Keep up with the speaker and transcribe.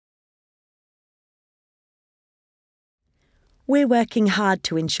We're working hard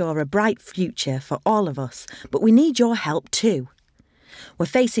to ensure a bright future for all of us, but we need your help too. We're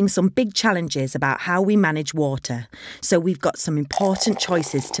facing some big challenges about how we manage water, so we've got some important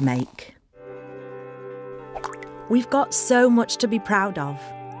choices to make. We've got so much to be proud of.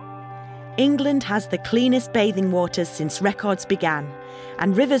 England has the cleanest bathing waters since records began,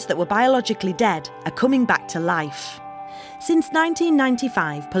 and rivers that were biologically dead are coming back to life. Since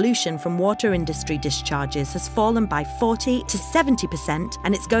 1995, pollution from water industry discharges has fallen by 40 to 70%,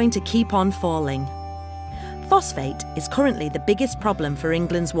 and it's going to keep on falling. Phosphate is currently the biggest problem for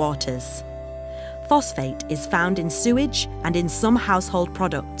England's waters. Phosphate is found in sewage and in some household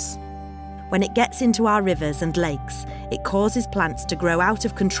products. When it gets into our rivers and lakes, it causes plants to grow out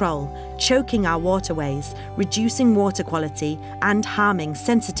of control, choking our waterways, reducing water quality and harming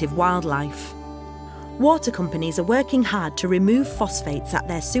sensitive wildlife. Water companies are working hard to remove phosphates at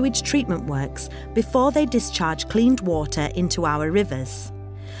their sewage treatment works before they discharge cleaned water into our rivers.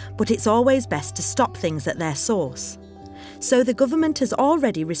 But it's always best to stop things at their source. So the government has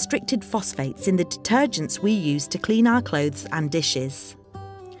already restricted phosphates in the detergents we use to clean our clothes and dishes.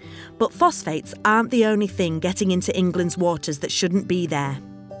 But phosphates aren't the only thing getting into England's waters that shouldn't be there.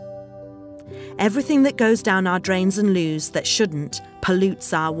 Everything that goes down our drains and loos that shouldn't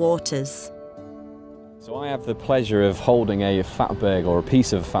pollutes our waters. So I have the pleasure of holding a fatberg, or a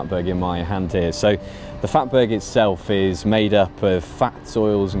piece of a fatberg, in my hand here. So the fatberg itself is made up of fats,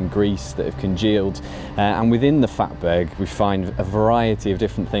 oils and grease that have congealed, and within the fatberg we find a variety of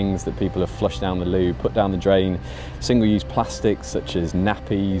different things that people have flushed down the loo, put down the drain, single-use plastics such as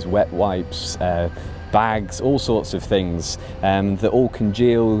nappies, wet wipes, bags, all sorts of things that all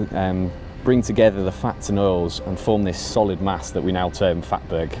congeal, bring together the fats and oils and form this solid mass that we now term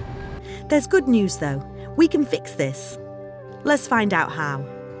fatberg. There's good news though. We can fix this. Let's find out how.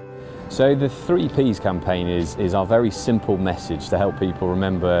 So the 3 Ps campaign is our very simple message to help people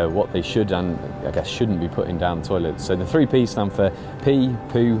remember what they should and I guess shouldn't be putting down toilets. So the 3 Ps stand for pee,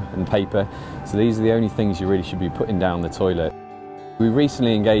 poo and paper. So these are the only things you really should be putting down the toilet. We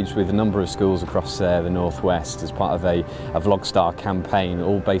recently engaged with a number of schools across the Northwest as part of a Vlogstar campaign,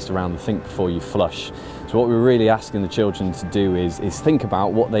 all based around the Think Before You Flush. So what we're really asking the children to do is think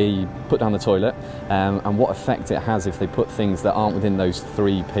about what they put down the toilet and what effect it has if they put things that aren't within those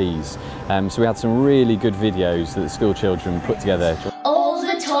 3 Ps. So we had some really good videos that the school children put together. All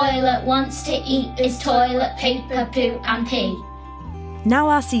the toilet wants to eat is toilet paper, poo and pee. Now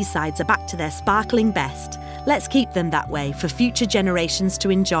our seasides are back to their sparkling best. Let's keep them that way for future generations to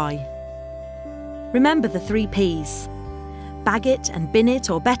enjoy. Remember the 3 Ps. Bag it and bin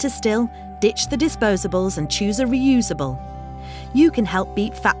it, or better still, ditch the disposables and choose a reusable. You can help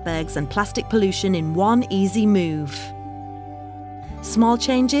beat fatbergs and plastic pollution in one easy move. Small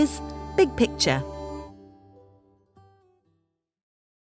changes, big picture.